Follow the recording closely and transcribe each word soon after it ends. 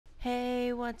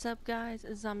What's up guys?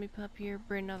 Zombie Pup here,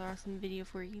 bringing another awesome video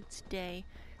for you today.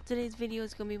 Today's video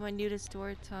is going to be my nudist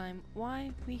story time. Why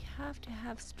we have to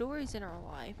have stories in our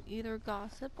life, either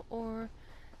gossip or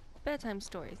bedtime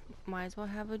stories. Might as well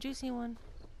have a juicy one.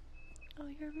 Oh,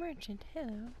 you're a merchant,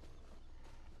 hello.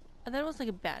 I thought it was like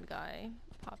a bad guy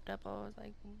popped up. I was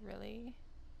like, really?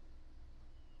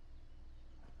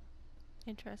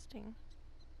 Interesting.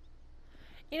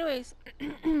 Anyways,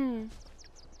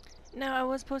 now I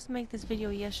was supposed to make this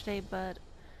video yesterday, but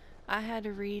I had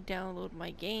to re-download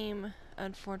my game,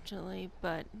 unfortunately,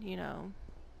 but, you know,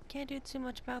 can't do too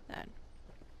much about that.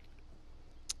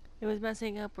 It was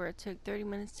messing up where it took 30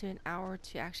 minutes to an hour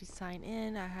to actually sign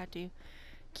in. I had to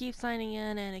keep signing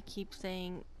in and it keeps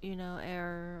saying, you know,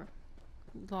 error,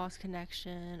 lost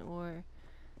connection, or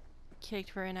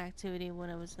kicked for inactivity when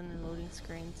it was in the loading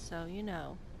screen. So, you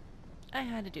know, I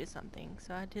had to do something.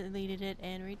 So I deleted it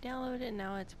and re-downloaded it.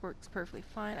 Now it works perfectly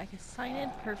fine. I can sign in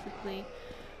perfectly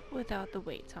without the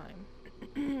wait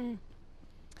time.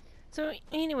 So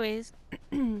anyways,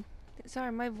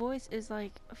 sorry, my voice is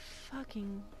like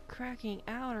fucking cracking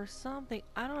out or something.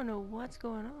 I don't know what's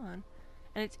going on,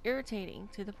 and it's irritating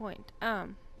to the point.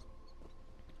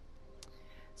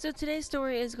 So today's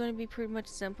story is going to be pretty much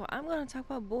simple. I'm going to talk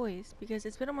about boys because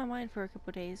it's been on my mind for a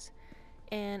couple days,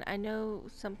 and I know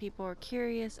some people are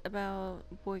curious about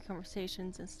boy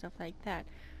conversations and stuff like that.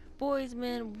 Boys,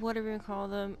 men, whatever you call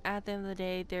them, at the end of the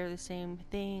day, they're the same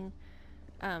thing.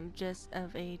 Just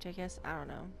of age, I guess. I don't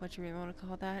know what you really want to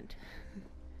call that.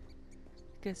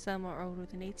 Because some are older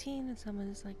than 18 and some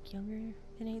is like younger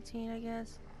than 18, I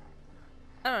guess.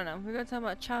 I don't know. We're going to talk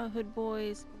about childhood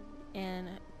boys and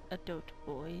adult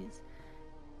boys.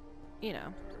 You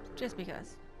know, just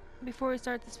because. Before we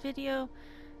start this video,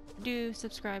 do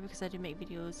subscribe because I do make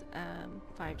videos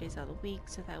 5 days out of the week,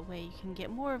 so that way you can get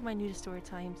more of my nudist story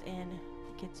times and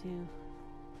get to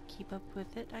keep up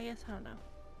with it, I guess. I don't know.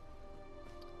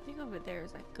 I think over there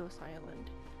is like Ghost Island.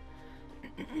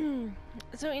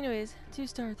 So anyways, to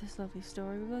start this lovely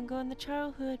story, we're going to go in the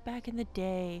childhood back in the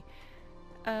day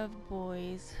of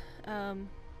boys.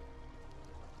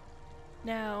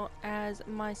 Now, as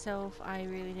myself, I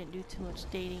really didn't do too much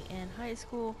dating in high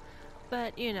school,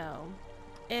 but you know,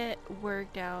 it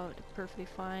worked out perfectly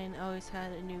fine. I always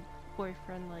had a new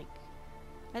boyfriend, like,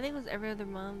 I think it was every other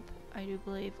month. I do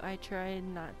believe I tried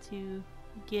not to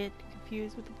get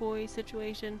confused with the boy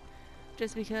situation,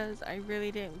 just because I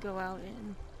really didn't go out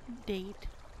and date.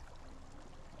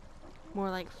 More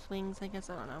like flings, I guess.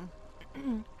 I don't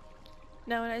know.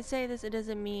 Now when I say this, it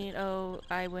doesn't mean, oh,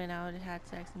 I went out and had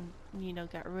sex and, you know,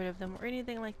 got rid of them or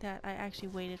anything like that. I actually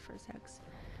waited for sex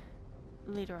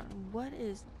later on. What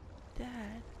is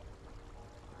that?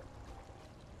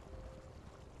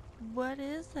 What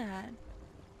is that?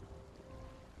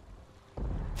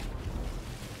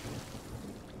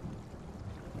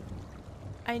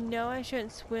 I know I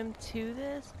shouldn't swim to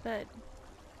this, but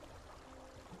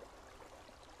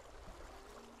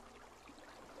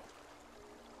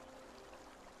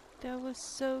that was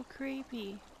so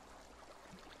creepy.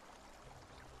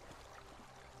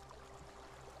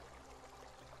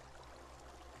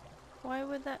 Why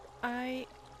would that?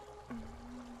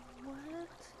 What?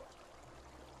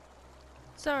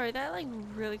 Sorry, that like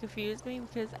really confused me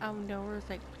because out of nowhere it's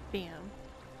like, bam.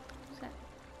 What's that?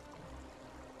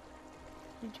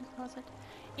 Did you pause it?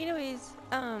 Anyways,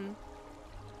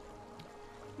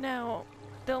 now,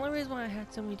 the only reason why I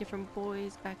had so many different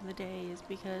boys back in the day is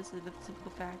because of the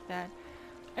simple fact that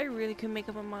I really couldn't make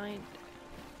up my mind.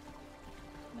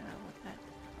 No, what that.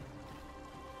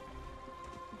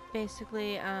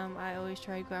 Basically, I always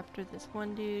tried to go after this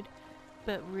one dude,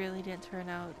 but really didn't turn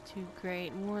out too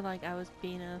great. More like I was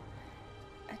being a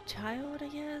child, I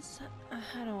guess? I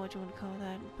don't know what you want to call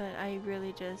that, but I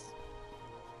really just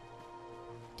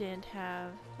didn't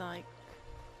have, like,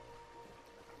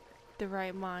 the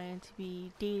right mind to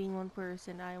be dating one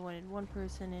person. I wanted one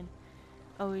person and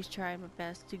always tried my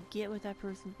best to get with that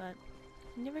person, but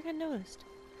never got noticed.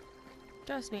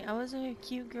 Trust me, I wasn't a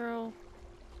cute girl,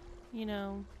 you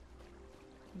know,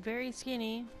 very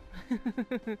skinny.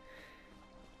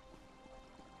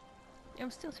 I'm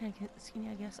still kind of skinny,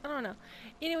 I guess. I don't know.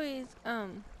 Anyways,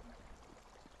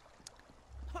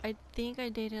 I think I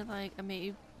dated like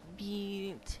maybe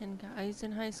 10 guys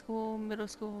in high school. Middle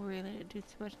school, really didn't do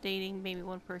too much dating. Maybe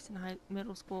one person in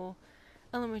middle school.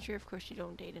 Elementary, of course, you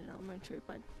don't date in elementary,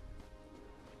 but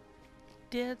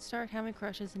did start having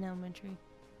crushes in elementary.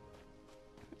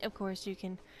 Of course, you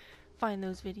can find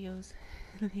those videos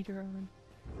later on.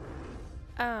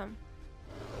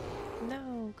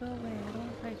 No, go away. I don't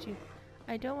want to fight you.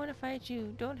 I don't want to fight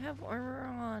you. Don't have armor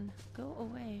on. Go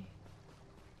away.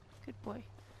 Good boy.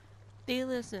 They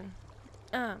listen.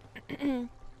 Um,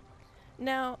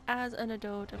 Now, as an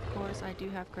adult, of course, I do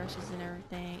have crushes and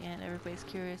everything, and everybody's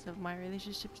curious of my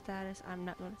relationship status. I'm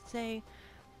not going to say,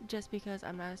 just because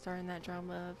I'm not starting that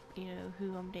drama of, you know,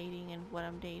 who I'm dating and what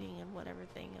I'm dating and what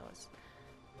everything else.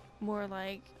 More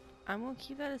like, I'm going to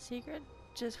keep that a secret,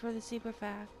 just for the simple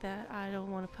fact that I don't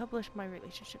want to publish my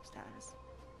relationship status.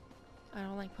 I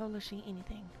don't like publishing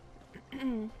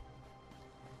anything.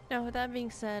 Now, with that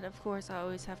being said, of course, I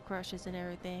always have crushes and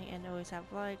everything, and always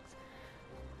have likes.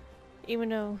 Even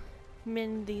though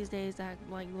men these days act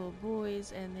like little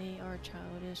boys and they are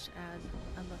childish as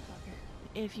a motherfucker.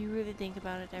 If you really think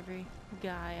about it, every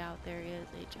guy out there is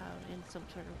a child in some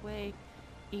sort of way.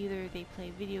 Either they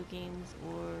play video games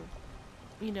or,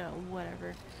 you know,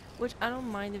 whatever. Which I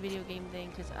don't mind the video game thing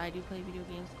because I do play video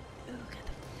games. Ooh, got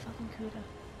the fucking CUDA.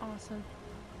 Awesome.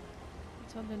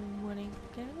 That's what I've been wanting.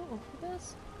 Can I go over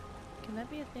this? Can that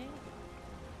be a thing?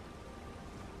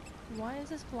 Why is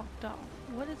this blocked off?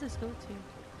 What does this go to?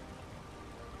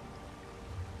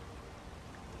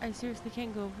 I seriously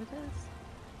can't go over this.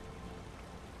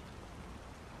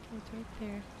 It's right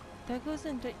there. That goes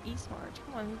into East March.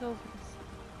 Come on, we go over this.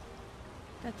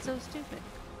 That's so stupid.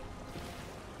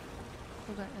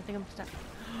 Oh god, I think I'm stuck.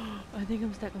 I think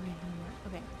I'm stuck.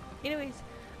 Okay. Anyways,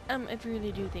 if you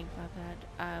really do think about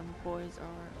that, boys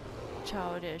are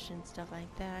childish and stuff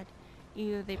like that.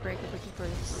 Either they break up with you for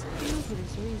the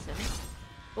stupidest reason,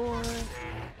 or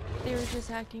they're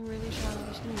just acting really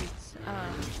childish needs.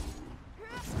 I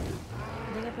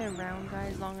think I've been around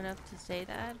guys long enough to say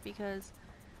that because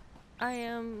I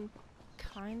am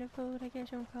kind of old, I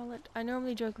guess you would call it. I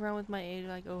normally joke around with my age,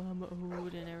 like, oh, I'm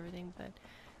old and everything, but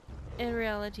in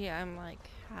reality, I'm like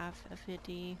half a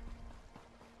 50.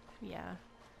 Yeah,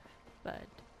 but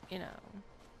you know,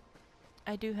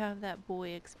 I do have that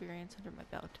boy experience under my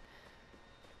belt.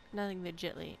 Nothing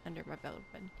legitly under my belt,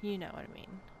 but you know what I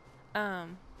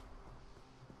mean.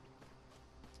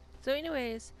 So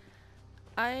anyways,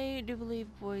 I do believe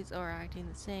boys are acting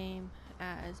the same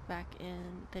as back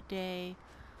in the day,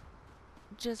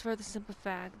 just for the simple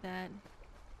fact that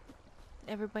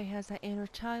everybody has that inner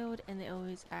child and they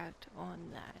always act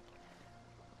on that.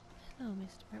 Hello,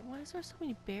 Mr. Bear. Why is there so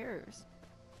many bears?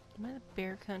 Am I in a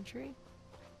bear country?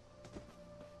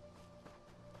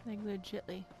 Like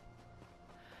legitly.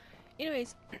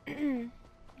 Anyways,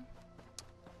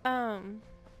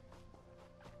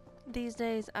 these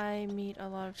days I meet a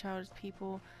lot of childish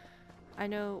people. I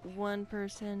know one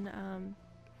person,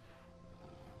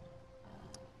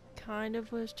 kind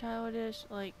of was childish.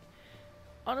 Like,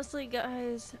 honestly,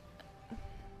 guys,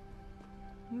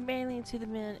 mainly to the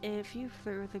men, if you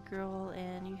flirt with a girl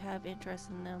and you have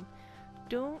interest in them,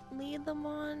 don't lead them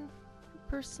on,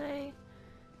 per se.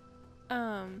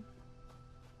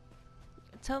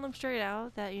 Tell them straight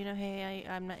out that, you know, hey,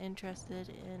 I'm not interested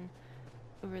in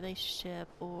a relationship,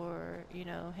 or, you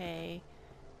know, hey,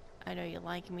 I know you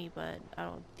like me, but I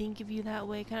don't think of you that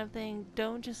way, kind of thing.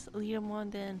 Don't just lead them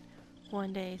on, then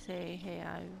one day say, hey,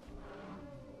 I'm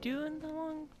doing the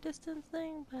long distance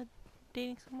thing, but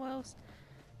dating someone else.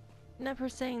 Never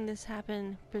saying this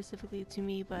happened specifically to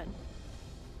me, but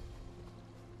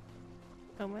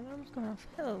oh, my alarm's going off.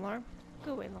 Hello, alarm.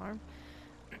 Go away, alarm.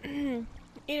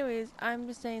 Anyways, I'm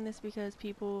just saying this because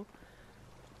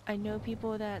I know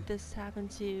people that this happened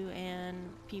to, and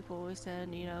people always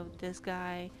said, you know, this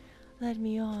guy led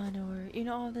me on, or, you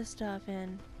know, all this stuff,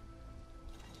 and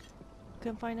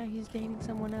couldn't find out he's dating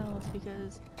someone else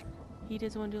because he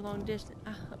doesn't want to do long distance.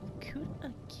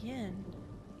 CUDA again.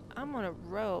 I'm on a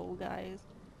roll, guys.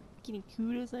 Getting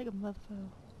CUDAs like a motherfucker.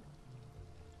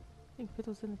 I think put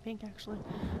those in the bank, actually.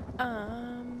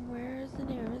 Where's the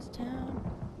nearest town?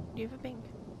 Do you have a bank?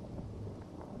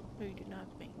 No, you do not have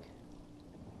a bank.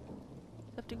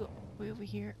 You have to go way over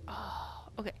here. Oh,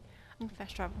 okay. I'm gonna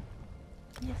fast travel.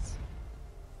 Yes.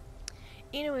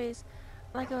 Anyways,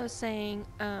 like I was saying,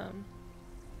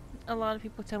 a lot of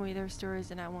people tell me their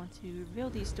stories, and I want to reveal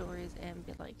these stories and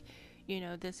be like, you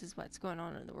know, this is what's going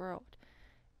on in the world.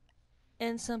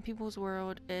 In some people's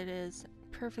world, it is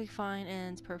perfectly fine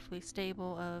and it's perfectly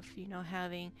stable of, you know,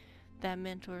 having that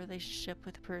mental relationship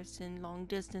with a person long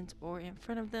distance or in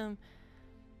front of them.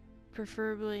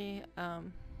 Preferably,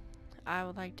 I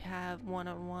would like to have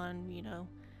one-on-one, you know,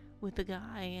 with the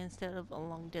guy instead of a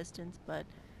long distance, but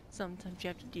sometimes you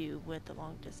have to do with the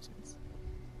long distance.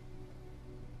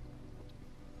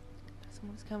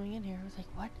 Someone's coming in here. I was like,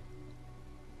 what?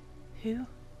 Who?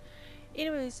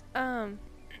 Anyways, no,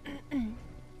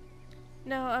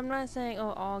 I'm not saying,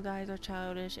 oh, all guys are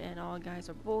childish and all guys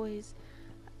are boys.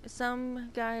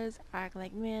 some guys act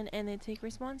like men and they take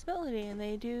responsibility and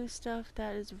they do stuff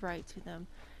that is right to them.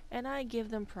 And I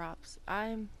give them props.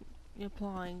 I'm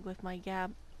applying with my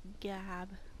gab, you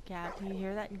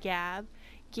hear that? Gab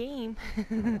game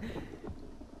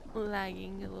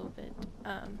lagging a little bit.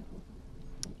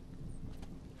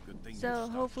 So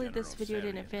hopefully this video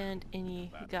didn't offend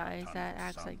any guys that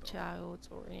acts like childs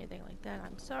or anything like that.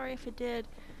 I'm sorry if it did.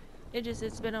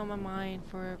 It's been on my mind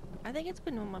for, I think it's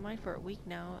been on my mind for a week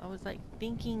now. I was like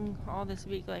thinking all this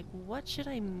week, like, what should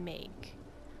I make?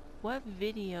 What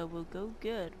video will go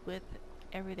good with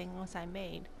everything else I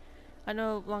made? I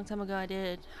know a long time ago I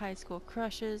did high school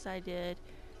crushes, I did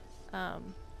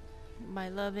my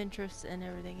love interests and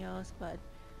everything else, but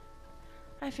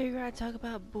I figured I'd talk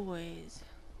about boys.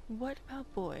 What about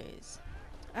boys?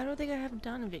 I don't think I have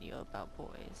done a video about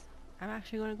boys. I'm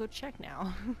actually going to go check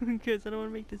now because I don't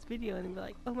want to make this video and be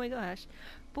like, oh my gosh,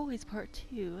 boys part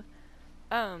 2.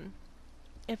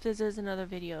 If this is another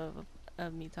video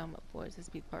of me talking about boys, this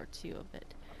will be part 2 of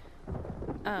it.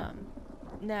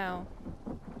 Now,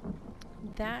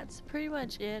 that's pretty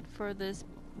much it for this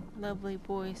lovely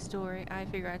boy story. I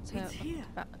figured I'd talk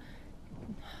about,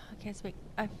 I can't speak.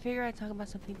 I figured I'd talk about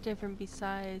something different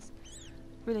besides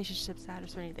relationship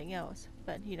status or anything else.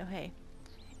 But, you know, hey.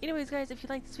 Anyways, guys, if you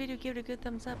like this video, give it a good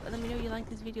thumbs up and let me know you like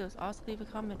these videos. Also, leave a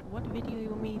comment what video you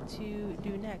want me to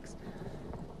do next.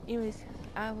 Anyways,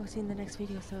 I will see you in the next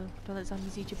video, so don't let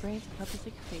zombies eat your brains and help you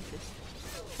stick your faces.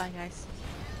 Bye, guys.